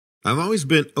I've always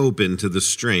been open to the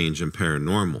strange and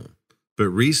paranormal, but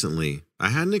recently I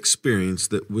had an experience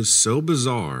that was so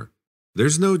bizarre,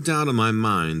 there's no doubt in my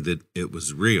mind that it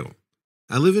was real.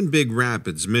 I live in Big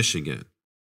Rapids, Michigan.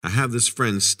 I have this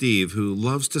friend Steve who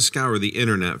loves to scour the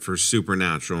internet for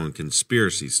supernatural and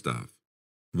conspiracy stuff.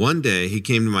 One day he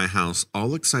came to my house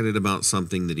all excited about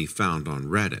something that he found on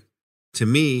Reddit. To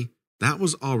me, that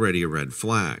was already a red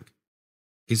flag.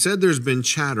 He said there's been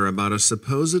chatter about a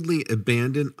supposedly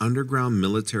abandoned underground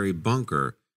military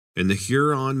bunker in the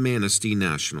Huron-Manistee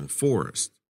National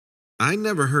Forest. I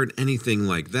never heard anything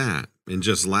like that and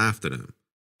just laughed at him,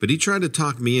 but he tried to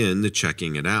talk me into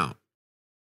checking it out.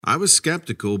 I was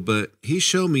skeptical, but he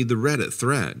showed me the Reddit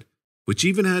thread, which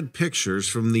even had pictures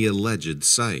from the alleged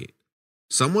site.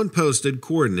 Someone posted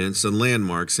coordinates and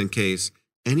landmarks in case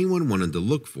anyone wanted to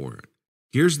look for it.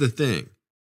 Here's the thing.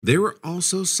 There were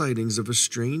also sightings of a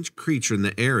strange creature in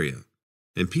the area,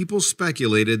 and people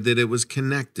speculated that it was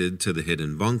connected to the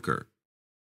hidden bunker.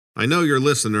 I know your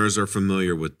listeners are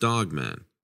familiar with dogmen.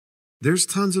 There's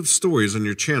tons of stories on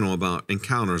your channel about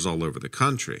encounters all over the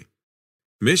country.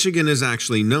 Michigan is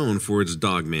actually known for its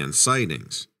dogman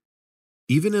sightings,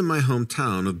 even in my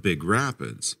hometown of Big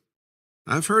Rapids.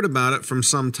 I've heard about it from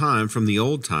some time from the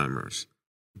old-timers,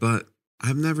 but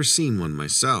I've never seen one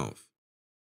myself.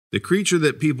 The creature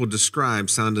that people describe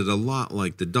sounded a lot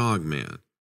like the Dogman,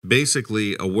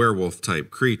 basically a werewolf-type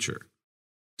creature.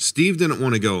 Steve didn't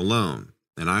want to go alone,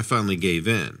 and I finally gave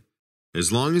in,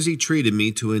 as long as he treated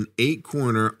me to an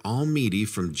 8-corner all-meaty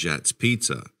from Jet's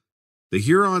Pizza. The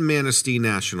Huron-Manistee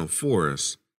National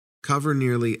Forest cover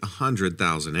nearly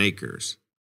 100,000 acres.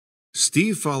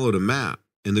 Steve followed a map,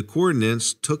 and the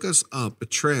coordinates took us up a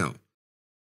trail.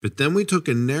 But then we took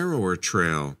a narrower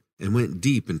trail and went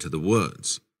deep into the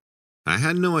woods. I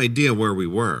had no idea where we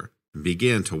were and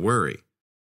began to worry.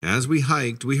 As we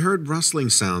hiked, we heard rustling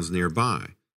sounds nearby.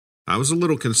 I was a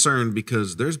little concerned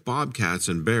because there's bobcats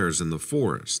and bears in the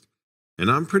forest, and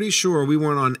I'm pretty sure we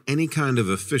weren't on any kind of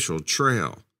official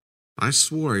trail. I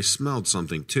swore I smelled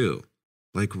something too,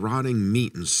 like rotting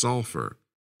meat and sulfur.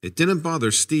 It didn't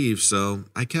bother Steve, so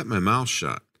I kept my mouth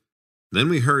shut. Then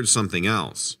we heard something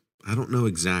else. I don't know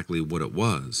exactly what it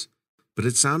was, but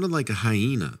it sounded like a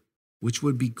hyena, which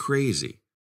would be crazy.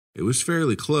 It was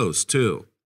fairly close, too.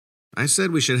 I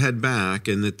said we should head back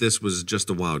and that this was just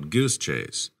a wild goose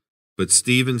chase, but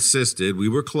Steve insisted we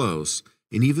were close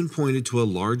and even pointed to a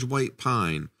large white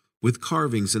pine with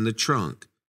carvings in the trunk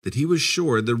that he was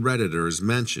sure the Redditors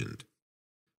mentioned.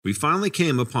 We finally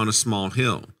came upon a small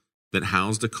hill that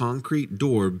housed a concrete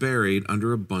door buried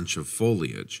under a bunch of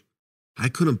foliage. I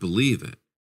couldn't believe it,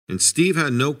 and Steve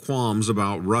had no qualms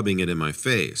about rubbing it in my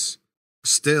face.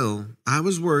 Still, I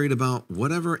was worried about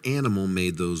whatever animal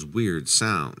made those weird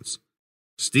sounds.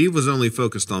 Steve was only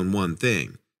focused on one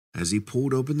thing as he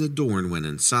pulled open the door and went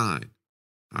inside.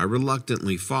 I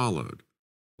reluctantly followed.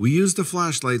 We used the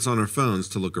flashlights on our phones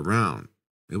to look around.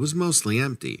 It was mostly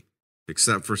empty,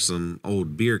 except for some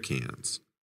old beer cans.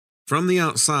 From the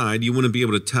outside, you wouldn't be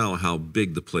able to tell how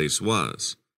big the place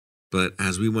was. But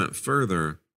as we went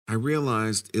further, I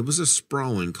realized it was a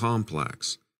sprawling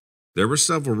complex. There were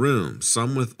several rooms,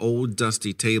 some with old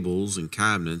dusty tables and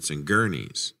cabinets and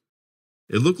gurneys.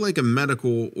 It looked like a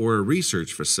medical or a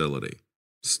research facility.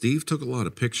 Steve took a lot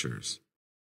of pictures.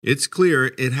 It's clear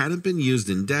it hadn't been used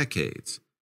in decades,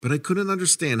 but I couldn't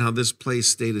understand how this place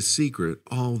stayed a secret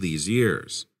all these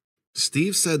years.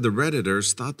 Steve said the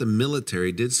Redditors thought the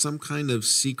military did some kind of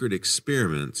secret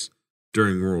experiments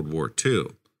during World War II.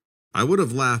 I would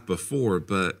have laughed before,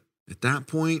 but at that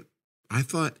point, I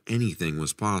thought anything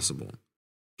was possible.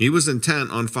 He was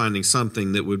intent on finding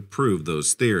something that would prove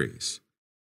those theories.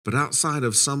 But outside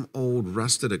of some old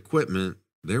rusted equipment,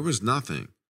 there was nothing.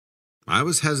 I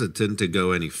was hesitant to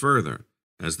go any further,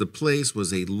 as the place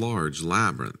was a large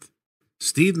labyrinth.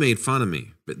 Steve made fun of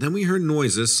me, but then we heard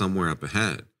noises somewhere up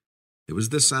ahead. It was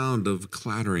the sound of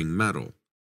clattering metal,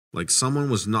 like someone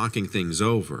was knocking things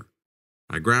over.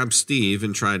 I grabbed Steve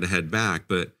and tried to head back,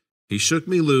 but he shook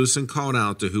me loose and called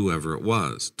out to whoever it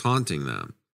was, taunting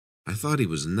them. I thought he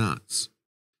was nuts.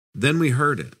 Then we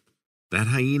heard it, that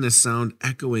hyena sound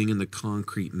echoing in the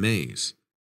concrete maze.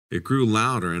 It grew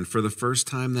louder, and for the first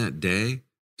time that day,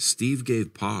 Steve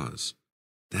gave pause.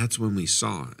 That's when we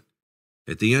saw it.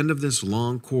 At the end of this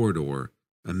long corridor,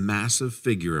 a massive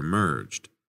figure emerged.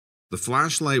 The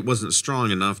flashlight wasn't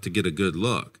strong enough to get a good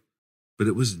look, but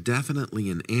it was definitely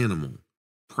an animal,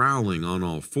 prowling on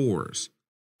all fours.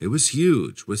 It was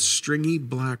huge, with stringy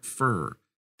black fur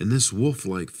and this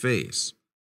wolf-like face.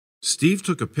 Steve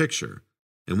took a picture,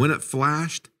 and when it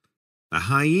flashed, a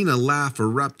hyena laugh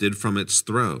erupted from its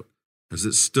throat, as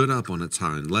it stood up on its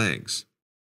hind legs.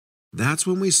 That's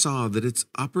when we saw that its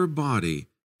upper body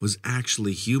was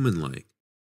actually human-like,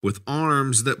 with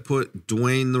arms that put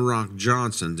Dwayne "The Rock"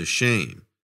 Johnson to shame.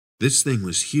 This thing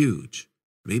was huge,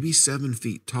 maybe 7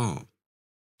 feet tall.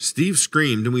 Steve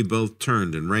screamed and we both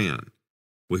turned and ran.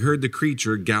 We heard the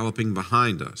creature galloping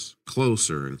behind us,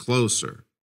 closer and closer.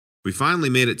 We finally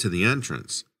made it to the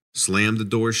entrance, slammed the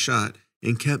door shut,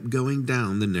 and kept going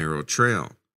down the narrow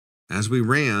trail. As we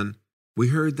ran, we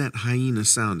heard that hyena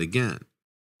sound again,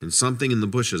 and something in the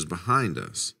bushes behind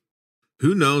us.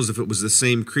 Who knows if it was the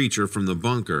same creature from the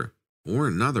bunker or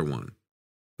another one.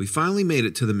 We finally made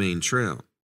it to the main trail,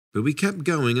 but we kept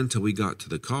going until we got to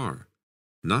the car.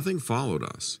 Nothing followed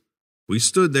us. We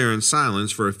stood there in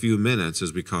silence for a few minutes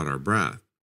as we caught our breath.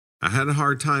 I had a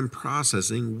hard time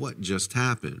processing what just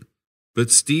happened,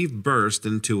 but Steve burst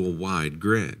into a wide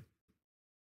grin.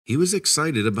 He was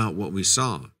excited about what we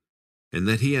saw, and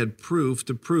that he had proof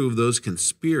to prove those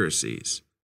conspiracies.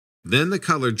 Then the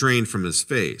color drained from his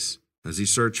face as he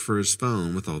searched for his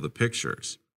phone with all the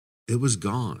pictures. It was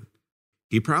gone.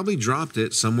 He probably dropped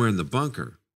it somewhere in the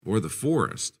bunker or the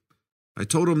forest. I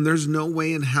told him there's no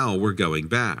way in hell we're going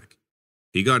back.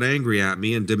 He got angry at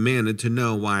me and demanded to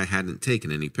know why I hadn't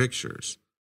taken any pictures.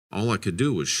 All I could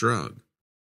do was shrug.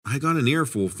 I got an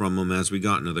earful from him as we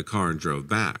got into the car and drove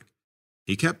back.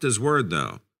 He kept his word,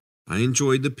 though. I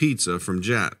enjoyed the pizza from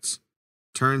Jets.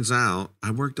 Turns out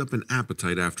I worked up an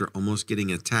appetite after almost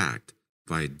getting attacked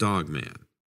by a dog man.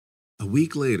 A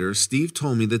week later, Steve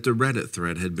told me that the Reddit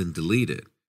thread had been deleted.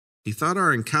 He thought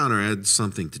our encounter had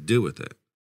something to do with it,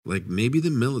 like maybe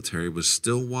the military was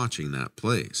still watching that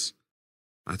place.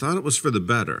 I thought it was for the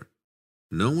better.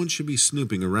 No one should be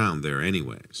snooping around there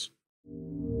anyways.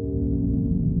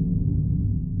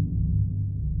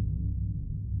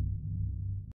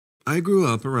 I grew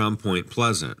up around Point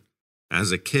Pleasant.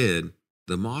 As a kid,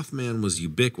 the Mothman was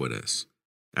ubiquitous.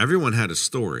 Everyone had a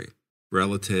story.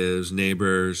 Relatives,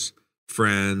 neighbors,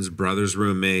 friends, brothers,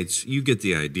 roommates, you get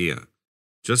the idea.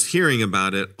 Just hearing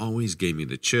about it always gave me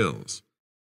the chills.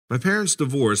 My parents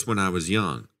divorced when I was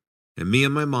young, and me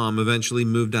and my mom eventually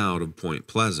moved out of Point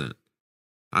Pleasant.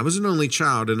 I was an only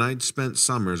child and I'd spent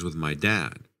summers with my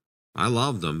dad. I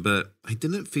loved him, but I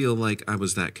didn't feel like I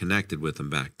was that connected with him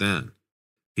back then.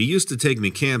 He used to take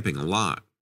me camping a lot.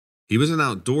 He was an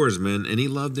outdoorsman and he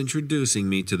loved introducing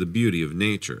me to the beauty of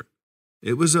nature.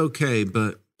 It was okay,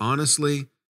 but honestly,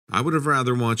 I would have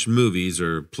rather watched movies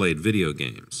or played video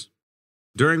games.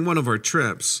 During one of our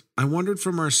trips, I wandered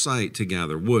from our site to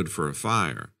gather wood for a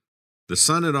fire. The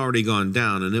sun had already gone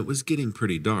down and it was getting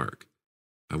pretty dark.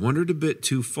 I wandered a bit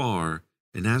too far,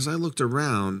 and as I looked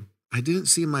around, I didn't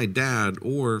see my dad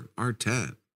or our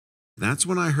tent. That's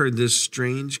when I heard this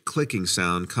strange clicking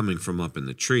sound coming from up in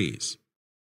the trees.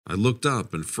 I looked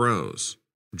up and froze,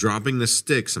 dropping the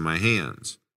sticks in my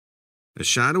hands. A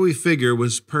shadowy figure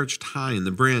was perched high in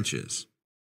the branches,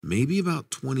 maybe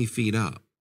about 20 feet up.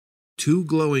 2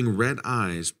 glowing red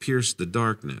eyes pierced the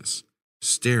darkness,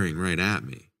 staring right at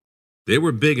me. They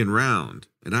were big and round,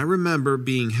 and I remember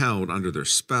being held under their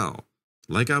spell,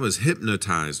 like I was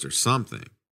hypnotized or something.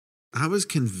 I was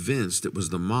convinced it was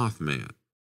the Mothman.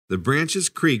 The branches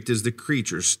creaked as the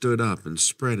creature stood up and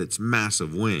spread its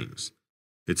massive wings.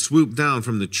 It swooped down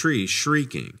from the tree,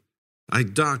 shrieking. I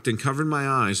ducked and covered my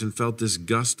eyes and felt this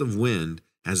gust of wind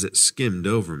as it skimmed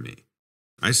over me.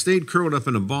 I stayed curled up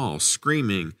in a ball,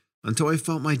 screaming, until I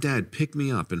felt my dad pick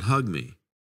me up and hug me.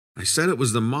 I said it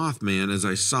was the Mothman as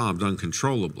I sobbed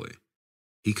uncontrollably.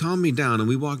 He calmed me down and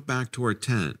we walked back to our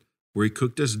tent, where he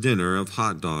cooked us dinner of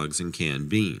hot dogs and canned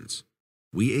beans.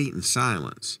 We ate in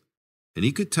silence, and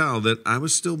he could tell that I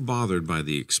was still bothered by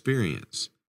the experience.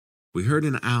 We heard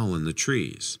an owl in the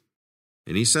trees,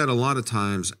 and he said a lot of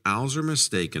times owls are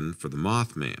mistaken for the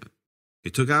Mothman. He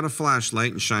took out a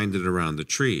flashlight and shined it around the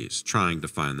trees, trying to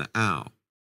find the owl.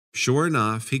 Sure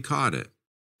enough, he caught it,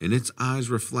 and its eyes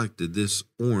reflected this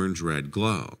orange-red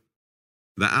glow.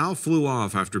 The owl flew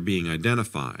off after being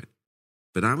identified,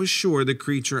 but I was sure the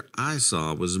creature I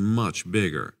saw was much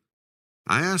bigger.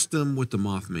 I asked him what the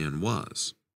Mothman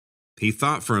was. He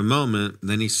thought for a moment,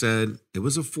 then he said it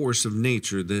was a force of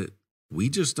nature that we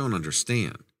just don't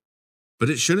understand. But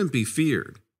it shouldn't be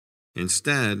feared.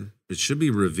 Instead, it should be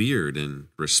revered and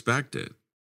respected.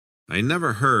 I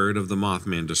never heard of the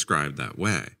Mothman described that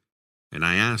way, and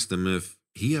I asked him if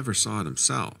he ever saw it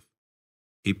himself.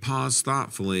 He paused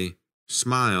thoughtfully,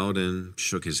 smiled, and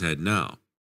shook his head no.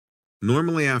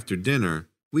 Normally after dinner,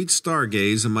 we'd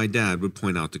stargaze and my dad would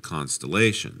point out the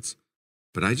constellations,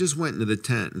 but I just went into the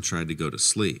tent and tried to go to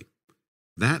sleep.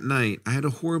 That night, I had a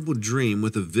horrible dream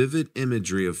with a vivid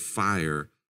imagery of fire,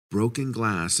 broken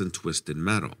glass, and twisted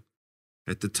metal.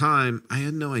 At the time, I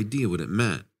had no idea what it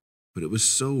meant, but it was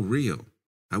so real.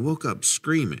 I woke up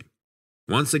screaming.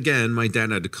 Once again, my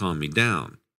dad had to calm me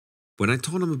down. When I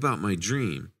told him about my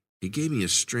dream, he gave me a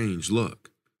strange look.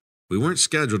 We weren't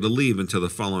scheduled to leave until the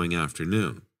following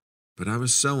afternoon, but I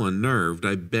was so unnerved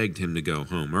I begged him to go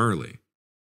home early.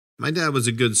 My dad was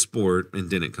a good sport and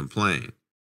didn't complain.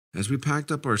 As we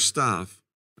packed up our stuff,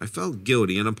 I felt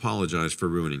guilty and apologized for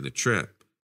ruining the trip.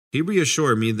 He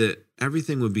reassured me that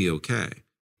everything would be okay,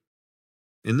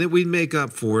 and that we'd make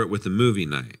up for it with a movie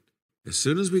night. As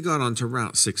soon as we got onto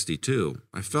Route 62,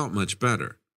 I felt much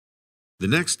better. The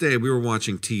next day, we were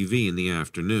watching TV in the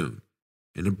afternoon,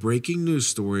 and a breaking news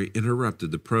story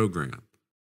interrupted the program.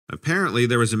 Apparently,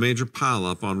 there was a major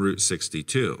pileup on Route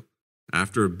 62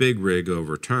 after a big rig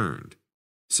overturned.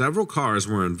 Several cars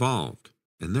were involved,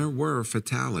 and there were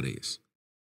fatalities.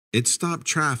 It stopped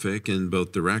traffic in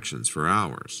both directions for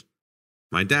hours.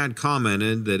 My dad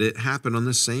commented that it happened on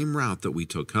the same route that we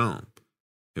took home.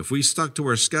 If we stuck to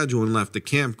our schedule and left the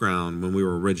campground when we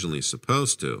were originally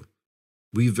supposed to,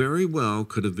 we very well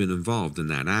could have been involved in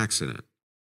that accident.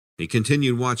 He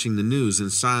continued watching the news in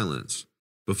silence,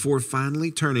 before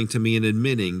finally turning to me and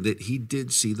admitting that he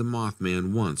did see the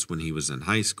Mothman once when he was in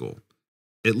high school.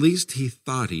 At least he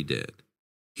thought he did.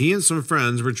 He and some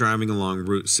friends were driving along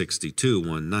Route 62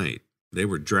 one night. They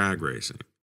were drag racing.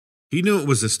 He knew it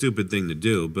was a stupid thing to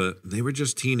do, but they were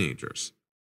just teenagers.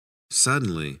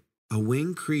 Suddenly, a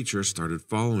winged creature started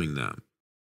following them.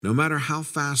 No matter how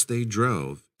fast they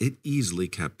drove, it easily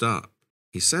kept up.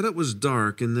 He said it was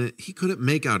dark and that he couldn't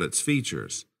make out its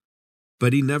features,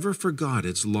 but he never forgot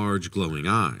its large glowing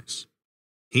eyes.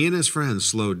 He and his friends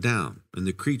slowed down, and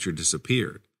the creature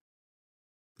disappeared.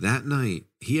 That night,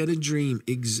 he had a dream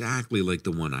exactly like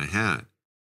the one I had.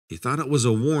 He thought it was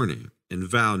a warning and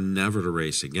vowed never to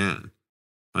race again.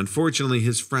 Unfortunately,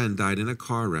 his friend died in a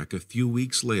car wreck a few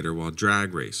weeks later while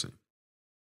drag racing.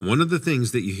 One of the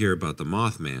things that you hear about the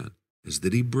Mothman is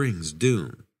that he brings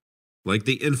doom. Like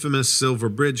the infamous Silver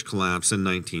Bridge collapse in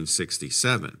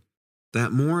 1967,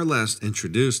 that more or less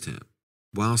introduced him.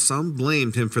 While some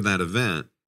blamed him for that event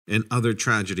and other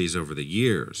tragedies over the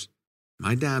years,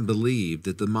 my dad believed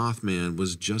that the Mothman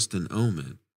was just an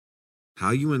omen. How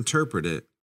you interpret it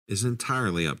is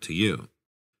entirely up to you.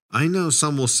 I know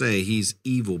some will say he's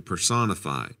evil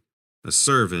personified, a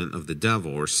servant of the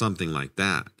devil or something like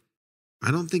that. I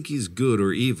don't think he's good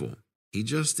or evil. He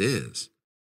just is.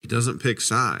 He doesn't pick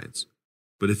sides.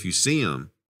 But if you see him,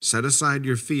 set aside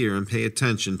your fear and pay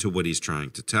attention to what he's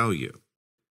trying to tell you.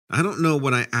 I don't know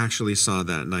what I actually saw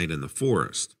that night in the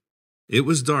forest. It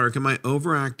was dark and my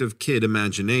overactive kid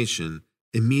imagination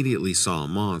immediately saw a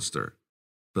monster.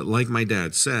 But like my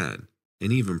dad said,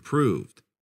 and even proved,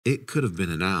 it could have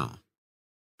been an owl.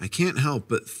 I can't help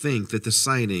but think that the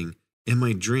sighting and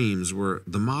my dreams were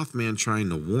the Mothman trying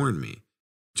to warn me,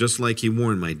 just like he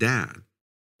warned my dad.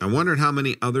 I wondered how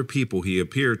many other people he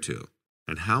appeared to,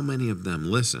 and how many of them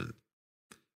listened.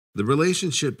 The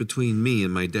relationship between me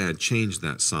and my dad changed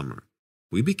that summer.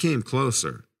 We became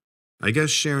closer. I guess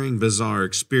sharing bizarre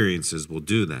experiences will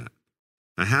do that.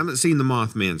 I haven't seen the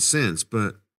Mothman since,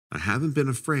 but I haven't been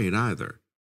afraid either.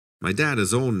 My dad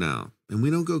is old now, and we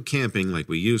don't go camping like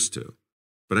we used to,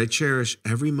 but I cherish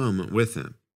every moment with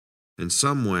him. In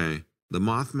some way, the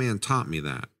Mothman taught me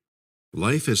that.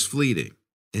 Life is fleeting,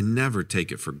 and never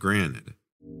take it for granted.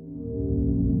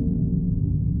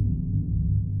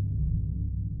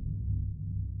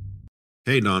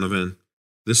 Hey Donovan,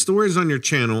 the stories on your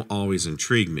channel always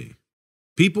intrigue me.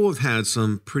 People have had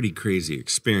some pretty crazy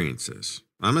experiences.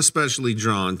 I'm especially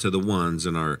drawn to the ones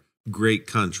in our great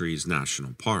country's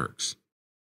national parks.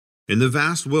 In the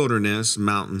vast wilderness,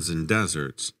 mountains, and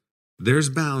deserts, there's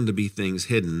bound to be things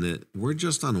hidden that we're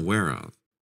just unaware of.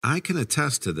 I can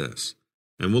attest to this,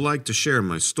 and would like to share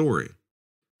my story.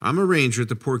 I'm a ranger at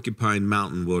the Porcupine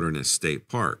Mountain Wilderness State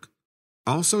Park,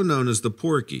 also known as the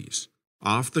Porkies,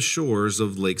 off the shores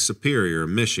of Lake Superior,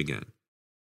 Michigan.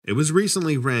 It was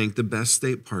recently ranked the best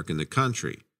state park in the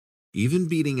country, even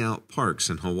beating out parks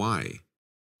in Hawaii.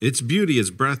 Its beauty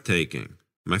is breathtaking.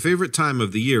 My favorite time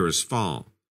of the year is fall,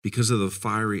 because of the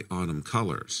fiery autumn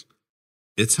colors.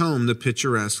 It's home to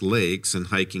picturesque lakes and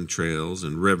hiking trails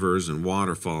and rivers and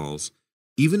waterfalls,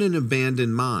 even an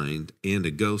abandoned mine and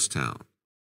a ghost town.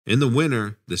 In the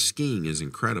winter, the skiing is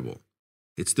incredible.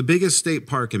 It's the biggest state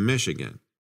park in Michigan,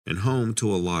 and home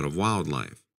to a lot of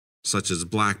wildlife, such as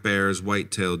black bears,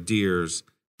 white-tailed deers,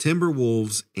 timber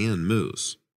wolves, and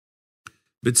moose.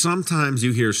 But sometimes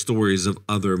you hear stories of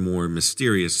other more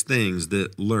mysterious things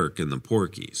that lurk in the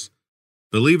Porkies.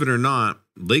 Believe it or not,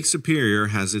 Lake Superior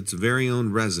has its very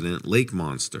own resident lake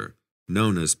monster,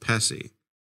 known as Pessie.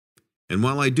 And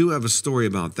while I do have a story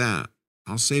about that,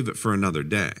 I'll save it for another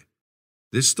day.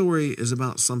 This story is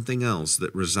about something else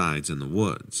that resides in the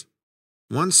woods.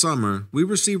 One summer, we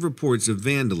received reports of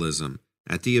vandalism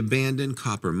at the abandoned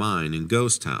copper mine in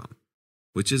Ghost Town,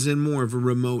 which is in more of a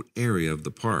remote area of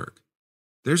the park.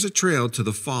 There's a trail to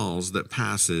the falls that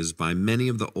passes by many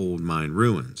of the old mine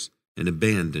ruins and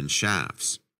abandoned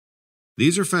shafts.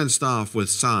 These are fenced off with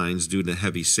signs due to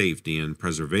heavy safety and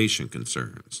preservation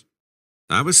concerns.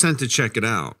 I was sent to check it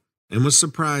out and was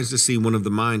surprised to see one of the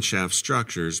mine shaft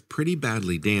structures pretty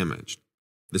badly damaged.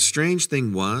 The strange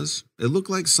thing was, it looked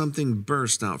like something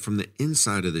burst out from the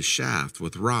inside of the shaft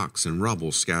with rocks and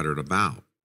rubble scattered about.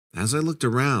 As I looked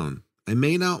around, I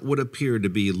made out what appeared to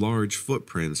be large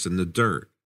footprints in the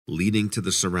dirt leading to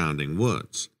the surrounding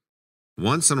woods.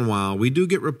 Once in a while, we do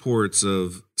get reports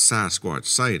of Sasquatch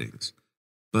sightings,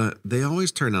 but they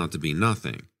always turn out to be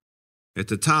nothing. At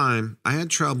the time, I had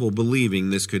trouble believing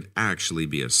this could actually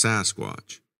be a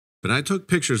Sasquatch, but I took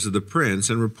pictures of the prints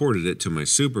and reported it to my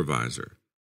supervisor.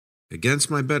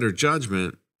 Against my better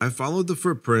judgment, I followed the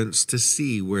footprints to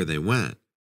see where they went,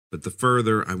 but the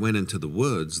further I went into the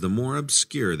woods, the more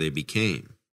obscure they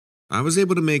became. I was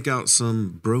able to make out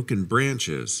some broken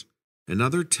branches and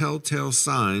other telltale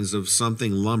signs of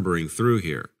something lumbering through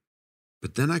here,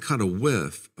 but then I caught a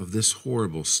whiff of this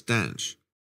horrible stench,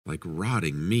 like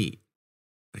rotting meat.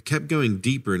 I kept going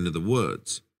deeper into the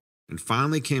woods and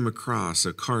finally came across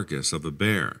a carcass of a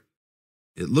bear.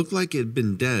 It looked like it had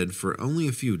been dead for only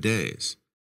a few days.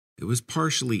 It was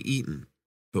partially eaten,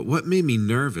 but what made me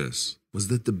nervous was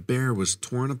that the bear was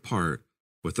torn apart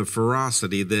with a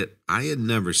ferocity that I had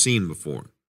never seen before.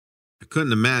 I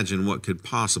couldn't imagine what could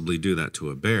possibly do that to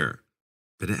a bear,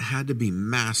 but it had to be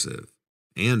massive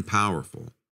and powerful.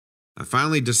 I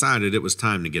finally decided it was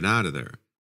time to get out of there.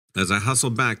 As I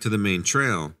hustled back to the main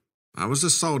trail, I was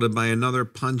assaulted by another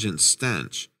pungent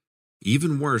stench,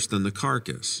 even worse than the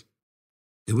carcass.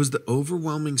 It was the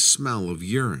overwhelming smell of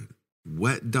urine,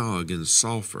 wet dog, and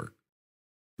sulfur.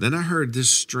 Then I heard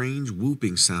this strange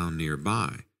whooping sound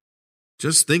nearby.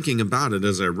 Just thinking about it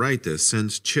as I write this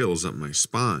sends chills up my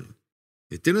spine.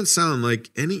 It didn't sound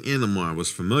like any animal I was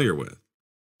familiar with.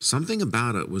 Something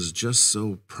about it was just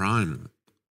so primal.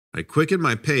 I quickened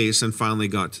my pace and finally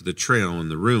got to the trail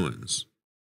and the ruins.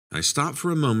 I stopped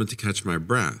for a moment to catch my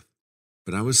breath,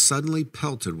 but I was suddenly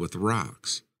pelted with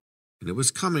rocks, and it was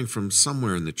coming from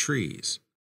somewhere in the trees,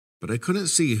 but I couldn't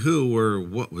see who or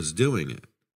what was doing it.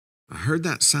 I heard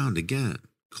that sound again,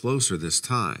 closer this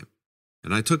time,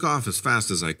 and I took off as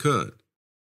fast as I could.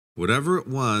 Whatever it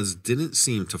was didn't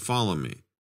seem to follow me,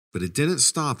 but it didn't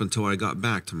stop until I got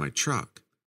back to my truck.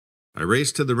 I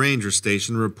raced to the ranger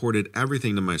station and reported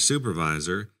everything to my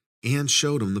supervisor and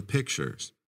showed him the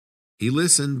pictures. He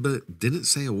listened but didn't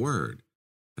say a word,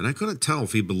 and I couldn't tell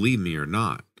if he believed me or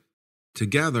not.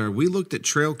 Together, we looked at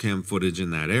trail cam footage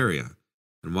in that area,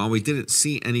 and while we didn't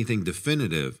see anything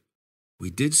definitive, we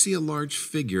did see a large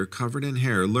figure covered in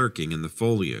hair lurking in the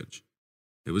foliage.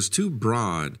 It was too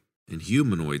broad and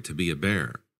humanoid to be a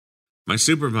bear. My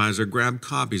supervisor grabbed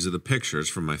copies of the pictures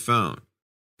from my phone,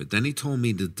 but then he told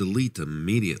me to delete them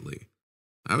immediately.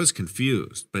 I was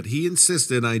confused, but he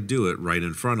insisted I do it right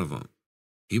in front of him.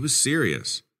 He was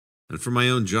serious, and for my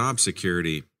own job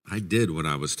security, I did what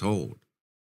I was told.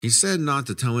 He said not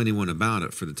to tell anyone about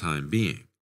it for the time being.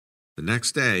 The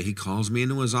next day, he calls me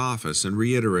into his office and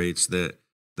reiterates that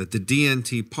the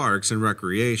DNT Parks and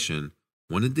Recreation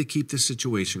wanted to keep the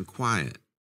situation quiet,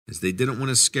 as they didn't want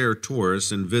to scare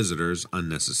tourists and visitors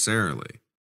unnecessarily.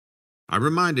 I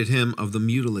reminded him of the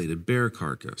mutilated bear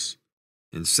carcass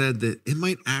and said that it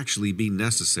might actually be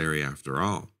necessary after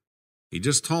all. He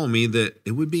just told me that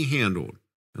it would be handled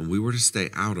and we were to stay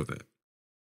out of it.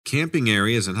 Camping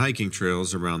areas and hiking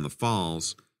trails around the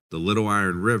falls, the Little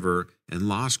Iron River, and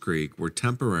Lost Creek were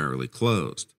temporarily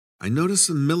closed. I noticed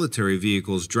some military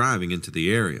vehicles driving into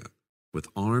the area, with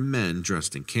armed men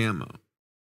dressed in camo.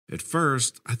 At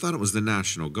first, I thought it was the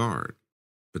National Guard,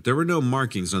 but there were no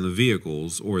markings on the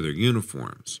vehicles or their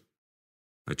uniforms.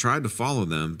 I tried to follow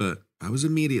them, but I was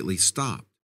immediately stopped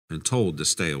and told to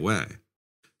stay away.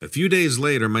 A few days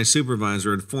later, my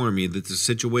supervisor informed me that the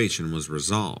situation was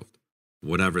resolved,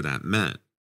 whatever that meant,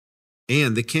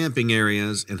 and the camping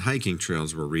areas and hiking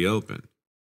trails were reopened.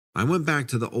 I went back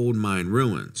to the old mine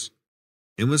ruins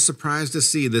and was surprised to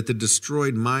see that the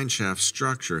destroyed mineshaft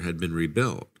structure had been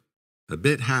rebuilt, a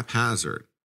bit haphazard,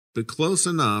 but close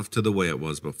enough to the way it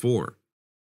was before.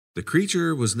 The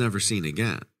creature was never seen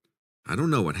again. I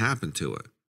don't know what happened to it,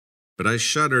 but I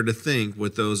shudder to think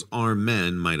what those armed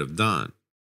men might have done.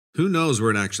 Who knows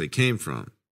where it actually came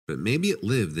from, but maybe it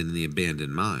lived in the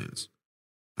abandoned mines.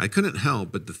 I couldn't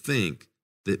help but to think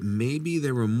that maybe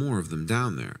there were more of them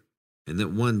down there, and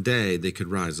that one day they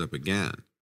could rise up again.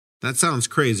 That sounds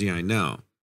crazy, I know.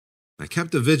 I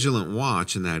kept a vigilant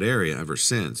watch in that area ever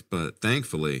since, but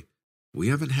thankfully, we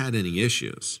haven't had any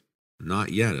issues.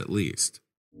 Not yet, at least.